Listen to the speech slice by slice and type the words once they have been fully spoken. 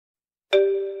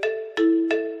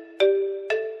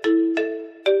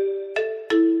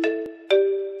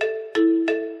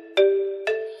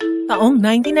Taong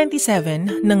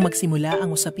 1997 nang magsimula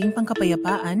ang usaping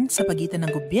pangkapayapaan sa pagitan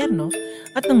ng gobyerno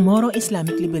at ng Moro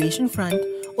Islamic Liberation Front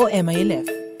o MILF.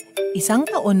 Isang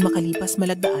taon makalipas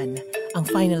malagdaan ang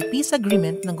final peace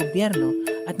agreement ng gobyerno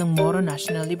at ng Moro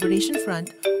National Liberation Front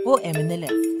o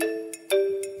MNLF.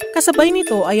 Kasabay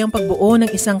nito ay ang pagbuo ng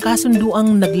isang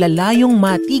kasunduang naglalayong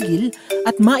matigil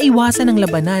at maiwasan ang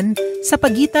labanan sa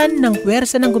pagitan ng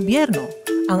puwersa ng gobyerno,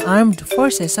 ang Armed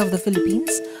Forces of the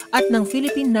Philippines at ng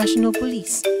Philippine National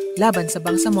Police laban sa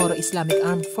Bangsamoro Islamic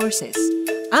Armed Forces,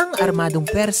 ang armadong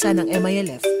puwersa ng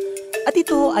MILF. At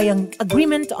ito ay ang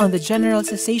Agreement on the General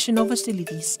Cessation of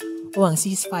Hostilities o ang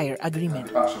Ceasefire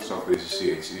Agreement. The functions of the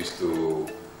GPH is to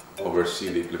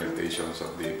oversee the implementations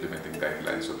of the implementing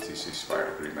guidelines of the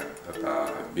Ceasefire Agreement that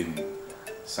have been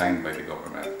signed by the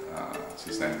government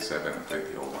since 1997 and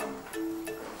 2001.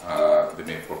 The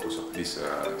main purpose of this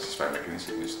ceasefire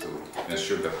mechanism is to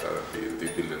ensure that they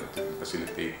build and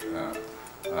facilitate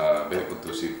a very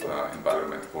conducive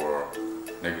environment for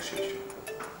negotiation.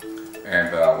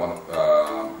 And one of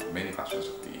the main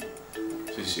functions of the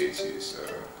CCH is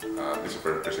the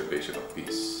preservation of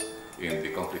peace in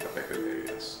the conflict-affected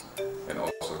areas, and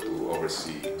also to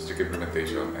oversee strict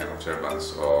implementation and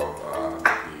observance of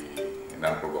the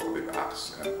non-provocative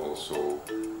acts and also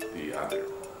the other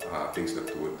things that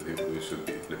should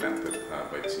be implemented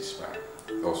by the ceasefire.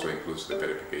 It also includes the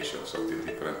verifications of the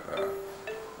different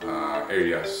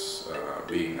areas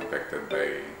being affected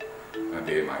by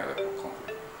the MILF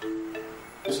conflict.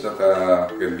 Things that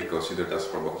can be considered as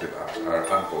provocative acts are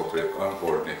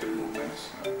uncoordinated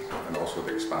movements and also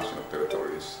the expansion of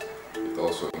territories. It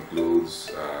also includes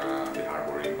the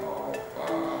harboring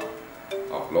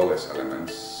of lawless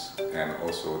elements, and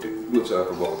also it includes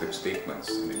provocative statements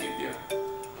in the media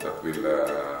that will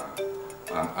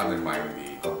undermine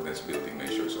the confidence-building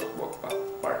measures of both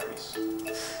parties.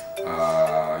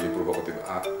 Yung provocative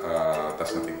act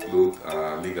does not include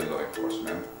legal law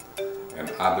enforcement and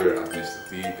other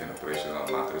administrative and operational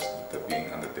matters that are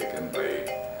being undertaken by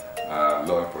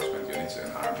law enforcement units and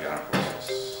the armed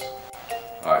forces.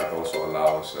 It also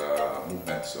allows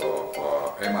movements of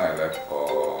MILF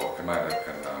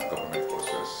and government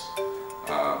forces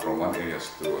from one area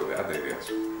to the other areas,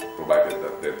 provided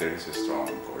that there is a strong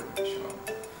coordination.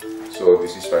 So the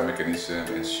ceasefire mechanism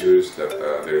ensures that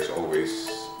there is always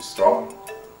strong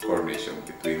coordination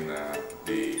between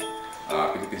the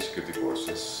Philippine security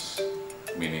forces,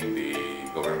 meaning the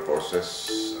government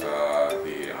forces,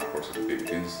 the armed forces of the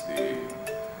Philippines, the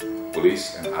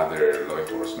police and other law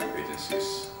enforcement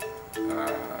agencies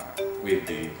with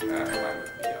the MILF.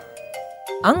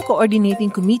 Ang Coordinating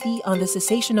Committee on the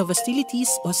Cessation of Hostilities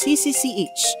o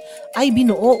CCCH ay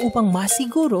binuo upang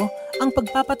masiguro ang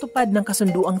pagpapatupad ng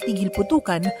kasunduang tigil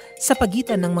putukan sa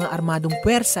pagitan ng mga armadong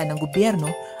puwersa ng gobyerno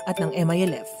at ng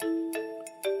MILF.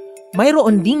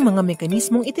 Mayroon ding mga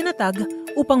mekanismong itinatag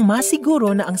upang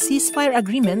masiguro na ang ceasefire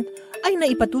agreement ay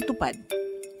naipatutupad.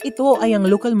 Ito ay ang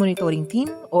Local Monitoring Team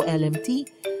o LMT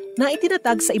na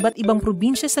itinatag sa iba't ibang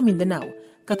probinsya sa Mindanao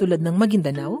katulad ng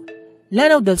Maguindanao,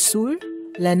 Lanao del Sur,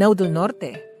 Lanao del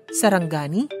Norte,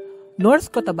 Sarangani,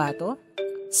 North Cotabato,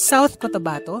 South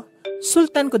Cotabato,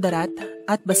 Sultan Kudarat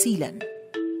at Basilan.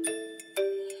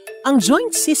 Ang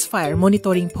Joint Ceasefire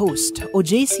Monitoring Post o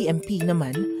JCMP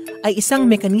naman ay isang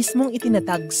mekanismong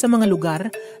itinatag sa mga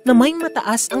lugar na may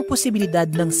mataas ang posibilidad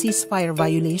ng ceasefire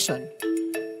violation.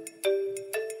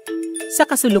 Sa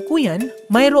kasulukuyan,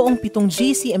 mayroong 7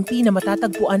 JCMP na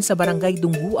matatagpuan sa Barangay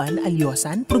Dungguan,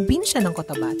 Alyosan, probinsya ng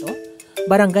Cotabato,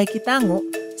 Barangay Kitango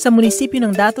sa munisipyo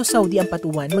ng Dato Saudi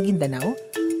Ampatuan, Maguindanao,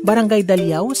 Barangay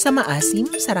Daliao sa Maasim,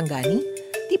 Sarangani,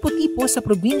 Tipo-Tipo sa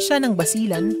probinsya ng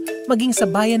Basilan, maging sa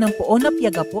bayan ng Poonap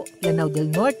Yagapo, Lanao del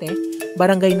Norte,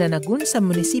 Barangay Nanagun sa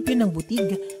munisipyo ng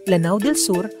Butig, Lanao del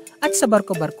Sur, at sa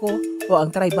Barco-Barco o ang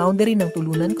tri-boundary ng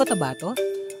Tulunan, Cotabato,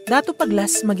 Dato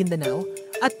Paglas, Maguindanao,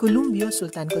 at Columbio,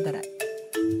 Sultan Kudarat.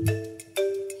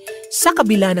 Sa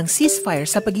kabila ng ceasefire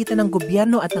sa pagitan ng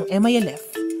gobyerno at ng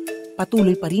MILF,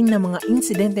 patuloy pa rin ng mga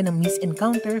insidente ng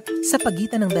misencounter sa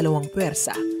pagitan ng dalawang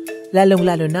puwersa,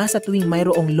 lalong-lalo na sa tuwing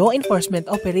mayroong law enforcement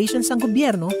operations ang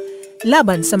gobyerno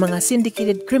laban sa mga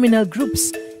syndicated criminal groups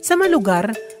sa mga lugar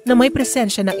na may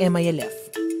presensya ng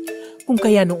MILF. Kung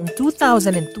kaya noong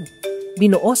 2002,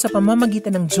 binuo sa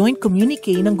pamamagitan ng joint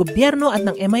communique ng gobyerno at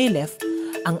ng MILF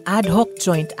ang Ad Hoc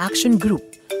Joint Action Group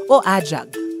o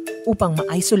AJAG upang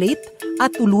ma-isolate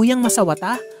at tuluyang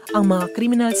masawata ang mga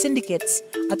criminal syndicates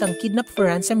at ang kidnap for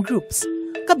ransom groups,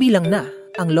 kabilang na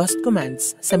ang Lost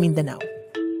Commands sa Mindanao.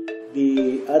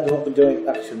 The Ad Hoc Joint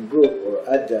Action Group or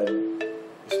AJAG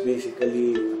is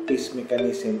basically a peace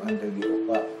mechanism under the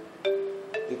OPA.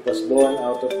 it was born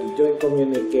out of the joint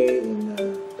communique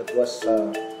that was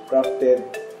crafted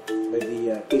by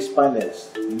the peace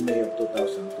panels in May of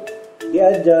 2002. The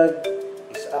AJAG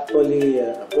is actually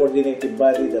a coordinated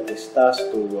body that is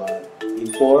tasked to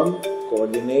inform,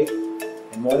 coordinate,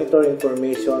 and monitor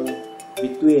information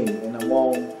between and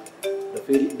among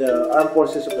the Armed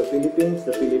Forces of the Philippines,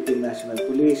 the Philippine National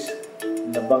Police,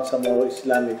 and the Moro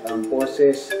Islamic Armed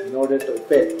Forces in order to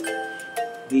effect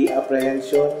the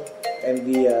apprehension and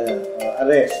the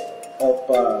arrest of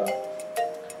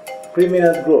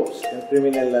criminal groups and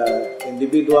criminal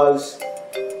individuals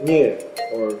near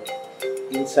or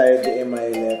inside the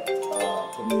MILF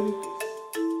communities.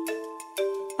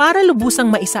 Para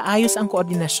lubusang maisaayos ang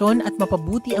koordinasyon at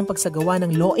mapabuti ang pagsagawa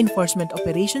ng law enforcement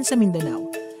operation sa Mindanao,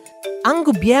 ang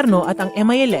gobyerno at ang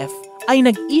MILF ay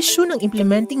nag-issue ng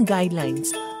implementing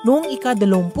guidelines noong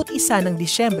ika-21 ng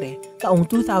Disyembre taong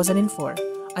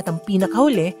 2004 at ang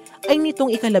pinakahuli ay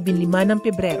nitong ika-15 ng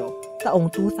Pebrero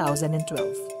taong 2012.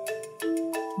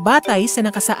 Batay sa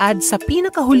nakasaad sa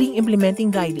pinakahuling implementing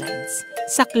guidelines,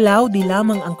 saklaw di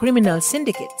lamang ang criminal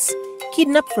syndicates,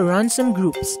 kidnap for ransom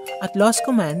groups at lost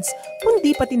commands,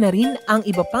 kundi pati na rin ang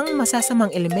iba pang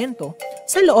masasamang elemento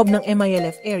sa loob ng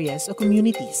MILF areas o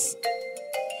communities.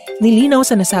 Nilinaw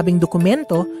sa nasabing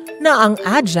dokumento na ang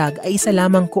AJAG ay isa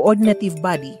lamang coordinative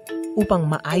body upang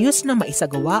maayos na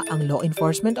maisagawa ang law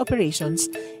enforcement operations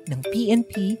ng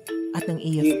PNP at ng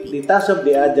AFP. The task of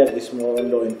the AJAG is more on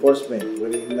law enforcement,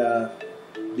 wherein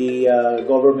the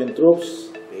government troops,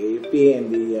 the AFP and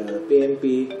the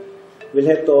PNP will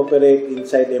have to operate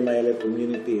inside MILF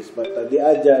communities. But the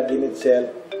AJAG in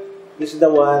itself is the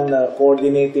one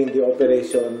coordinating the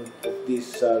operation of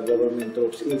these government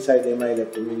troops inside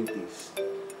MILF communities.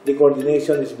 The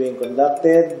coordination is being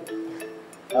conducted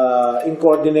in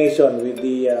coordination with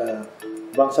the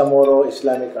Moro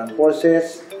Islamic Armed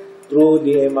Forces through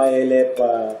the MILF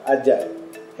AJAG,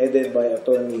 headed by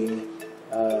Attorney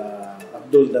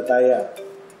Abdul Dataya.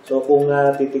 So kung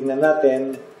titignan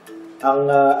natin, ang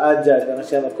AJAG ang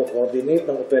siya nagko-coordinate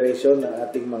ng operasyon ng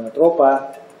ating mga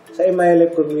tropa sa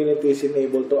MILF communities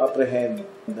enable to apprehend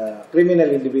the criminal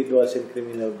individuals and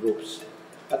criminal groups.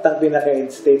 At ang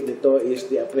pinaka-end state nito is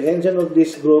the apprehension of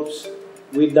these groups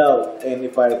without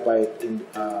any firefight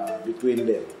between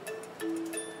them.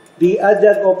 The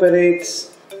AJAG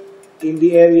operates in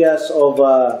the areas of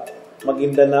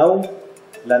Maguindanao,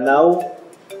 Lanao,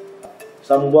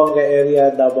 Zamboanga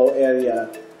area, Davao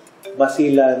area,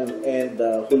 Basilan, and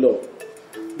Hulo.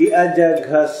 The AJAG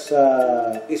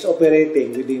is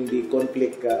operating within the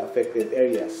conflict-affected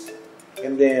areas,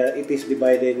 and it is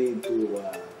divided into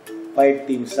 5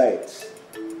 team sites.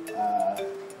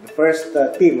 The first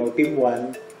team, or Team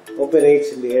 1,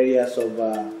 operates in the areas of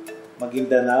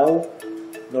Maguindanao,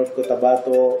 North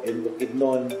Cotabato, and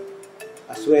Bukidnon,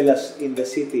 as well as in the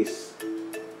cities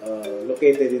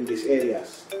located in these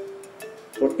areas.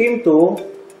 For Team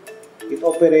 2, it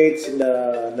operates in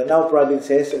the Lanao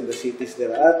provinces and the cities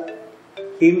thereat.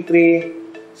 Team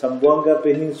 3, Zamboanga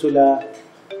Peninsula,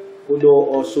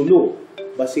 Hulo o Sulu,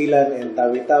 Basilan, and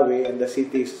Tawi-Tawi, and the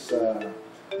cities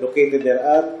located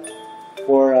thereat.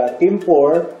 For Team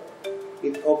 4,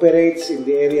 it operates in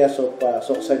the areas of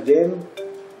Soksajen,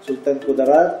 Sultan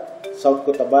Kudarat, South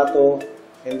Cotabato,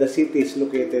 and the cities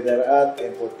located thereat.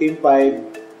 And for Team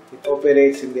 5, it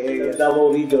operates in the area of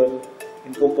Davao region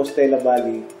in Compostela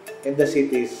Valley and the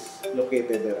cities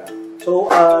located there. So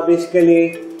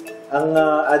basically, ang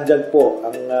AJAG po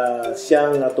ang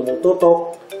siyang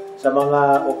tumututok sa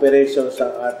mga operations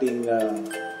ng ating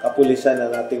kapulisan,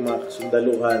 ng ating mga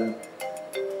kasundaluhan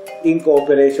in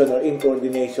cooperation or in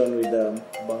coordination with the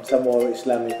Moro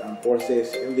Islamic Armed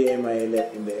Forces and the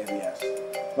MILF in the areas.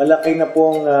 Malaki na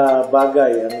pong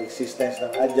bagay ang existence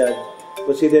ng AJAG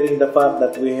considering the fact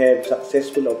that we have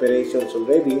successful operations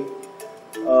already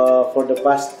for the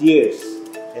past years,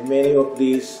 and many of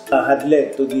these had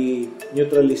led to the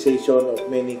neutralization of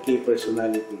many key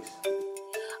personalities.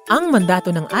 Ang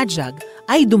mandato ng AJAG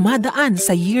ay dumadaan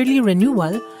sa yearly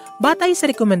renewal batay sa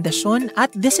rekomendasyon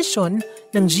at desisyon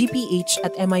ng GPH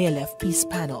at MILF peace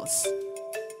panels.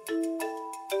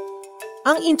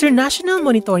 Ang International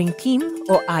Monitoring Team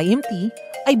o IMT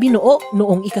ay binuo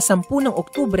noong ika-10 ng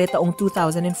Oktubre taong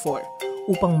 2004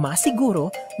 upang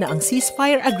masiguro na ang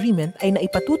ceasefire agreement ay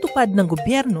naipatutupad ng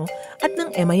gobyerno at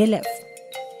ng MILF.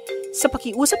 Sa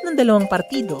pakiusap ng dalawang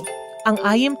partido, ang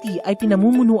IMT ay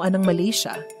pinamumunuan ng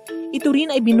Malaysia. Ito rin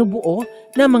ay binubuo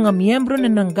ng mga miyembro na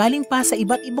nanggaling pa sa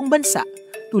iba't ibang bansa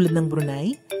tulad ng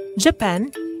Brunei, Japan,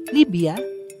 Libya,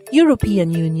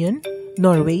 European Union,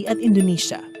 Norway at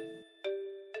Indonesia.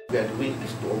 The admin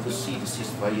is to oversee the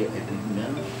ceasefire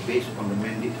agreement based on the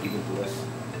mandate given to us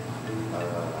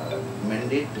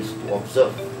mandate is to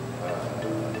observe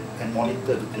and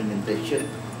monitor the implementation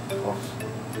of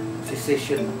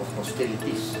cessation of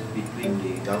hostilities between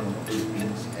the government of the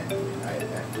Philippines and the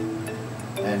IMF.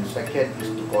 And second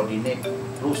is to coordinate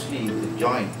closely the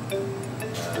joint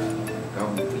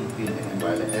government of the Philippines and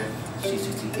MILF,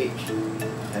 CCCH,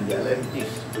 and the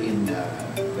LMTs in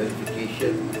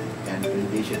verification and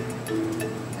validation.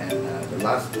 And the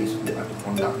last is we are to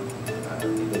conduct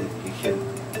the verification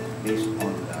based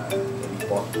on the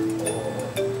report or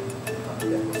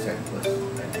that was sent to us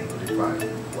and we verify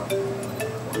what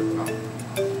on the ground.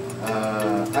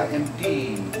 IMT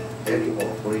area of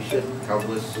operation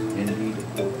covers mainly the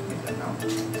Port of Mindanao,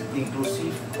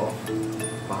 inclusive of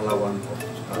Pahlawan,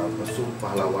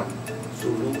 Pahlawan,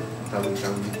 Sulu,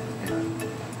 Tawi-Tawi, and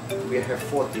we have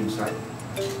 4 team sites.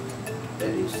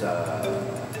 That is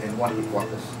and 1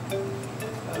 headquarters.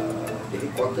 The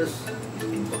headquarters is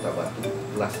in Kota Batu,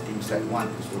 plus team site 1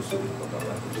 is also in Kota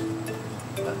Batu.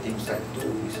 Team site 2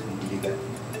 is in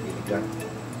Iligan.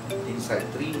 Team site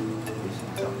 3 is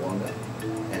in Zamboanga,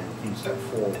 and team site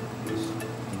 4 is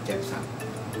in Jackson.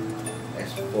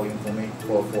 As for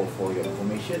your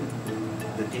information,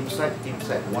 the team site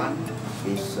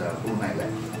 1 is Brunei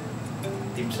Land.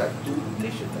 Team site 2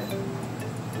 Malaysian Land.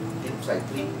 Team site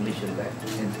 3 Malaysian Land,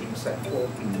 and team site 4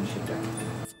 Indonesian Land.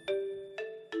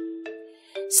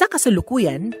 Sa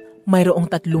kasalukuyan, mayroong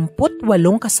 38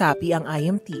 kasapi ang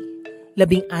IMT.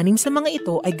 16 sa mga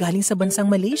ito ay galing sa bansang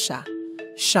Malaysia,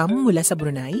 9 mula sa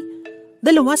Brunei,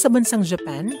 2 sa bansang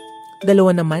Japan, 2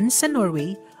 naman sa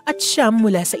Norway, at 9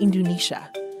 mula sa Indonesia.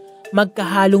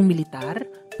 Magkahalong militar,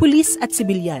 pulis at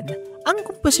sibilyan ang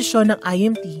komposisyon ng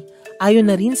IMT ayon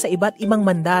na rin sa iba't ibang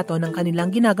mandato ng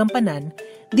kanilang ginagampanan,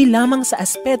 di lamang sa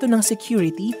aspeto ng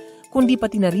security, kundi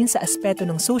pati na rin sa aspeto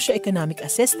ng socio-economic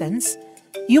assistance,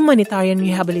 humanitarian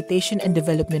rehabilitation and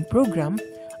development program,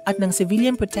 at ng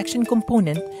civilian protection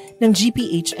component ng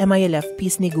GPH-MILF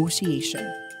peace negotiation.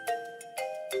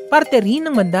 Parte rin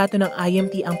ng mandato ng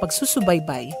IMT ang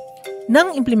pagsusubaybay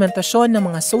ng implementasyon ng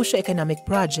mga socio-economic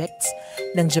projects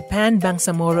ng Japan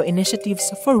Bangsamoro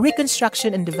Initiatives for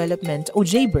Reconstruction and Development o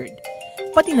JBIRD,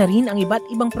 pati na rin ang iba't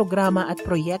ibang programa at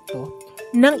proyekto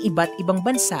ng iba't ibang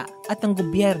bansa at ng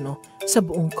gobyerno sa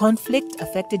buong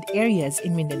conflict-affected areas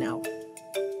in Mindanao.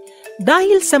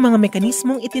 Dahil sa mga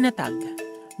mekanismong itinatag,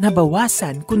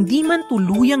 nabawasan kundi man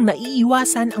tuluyang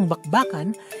naiiwasan ang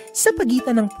bakbakan sa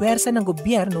pagitan ng puwersa ng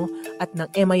gobyerno at ng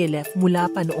MILF mula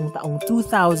pa noong taong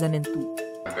 2002.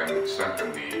 And then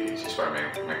strengthen the ceasefire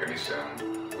mechanism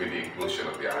with the inclusion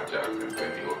of the AJAC in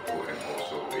 2002 and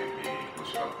also with the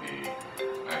inclusion of the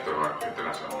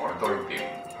international monitoring team.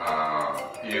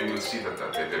 You will see that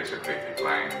there is a great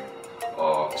decline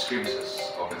of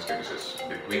skirmishes, open skirmishes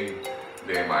between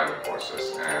the MILF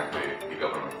forces and the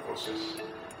government forces.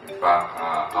 In fact,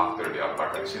 after the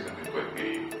Alberta incident in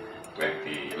 2011,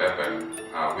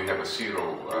 we have a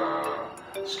 0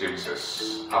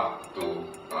 skirmishes up to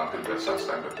until the such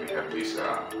time that we have this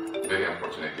very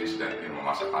unfortunate incident in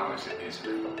Mamasapano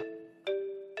incident.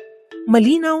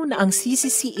 Malinaw na ang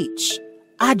CCCH,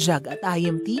 AJAG at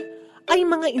IMT ay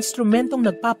mga instrumentong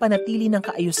nagpapanatili ng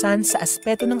kaayusan sa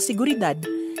aspeto ng seguridad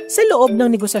sa loob ng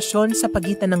negosasyon sa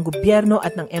pagitan ng gobyerno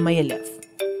at ng MILF.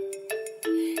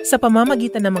 Sa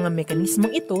pamamagitan ng mga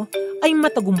mekanismong ito ay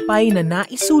matagumpay na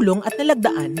naisulong at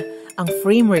nalagdaan ang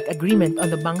Framework Agreement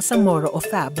on the Bangsamoro o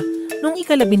FAB noong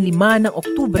ika-15 ng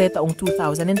Oktubre taong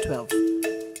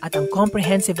 2012 at ang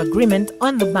Comprehensive Agreement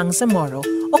on the Bangsamoro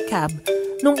o CAB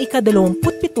noong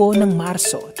ika-27 ng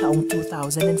Marso taong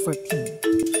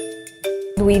 2014.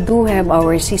 We do have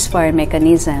our ceasefire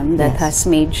mechanism that has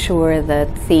made sure that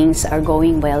things are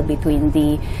going well between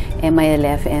the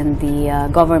MILF and the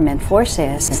government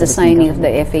forces. Since the signing of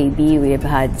the FAB, we have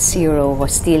had 0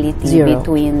 hostility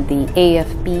between the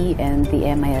AFP and the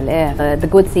MILF. The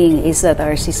good thing is that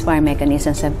our ceasefire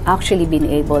mechanisms have actually been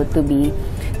able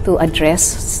to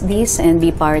address this and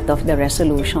be part of the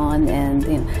resolution and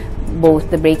both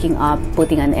the breaking up,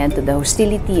 putting an end to the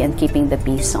hostility and keeping the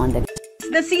peace on the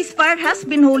The ceasefire has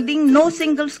been holding no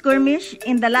single skirmish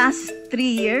in the last 3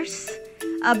 years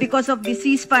because of the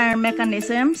ceasefire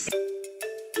mechanisms.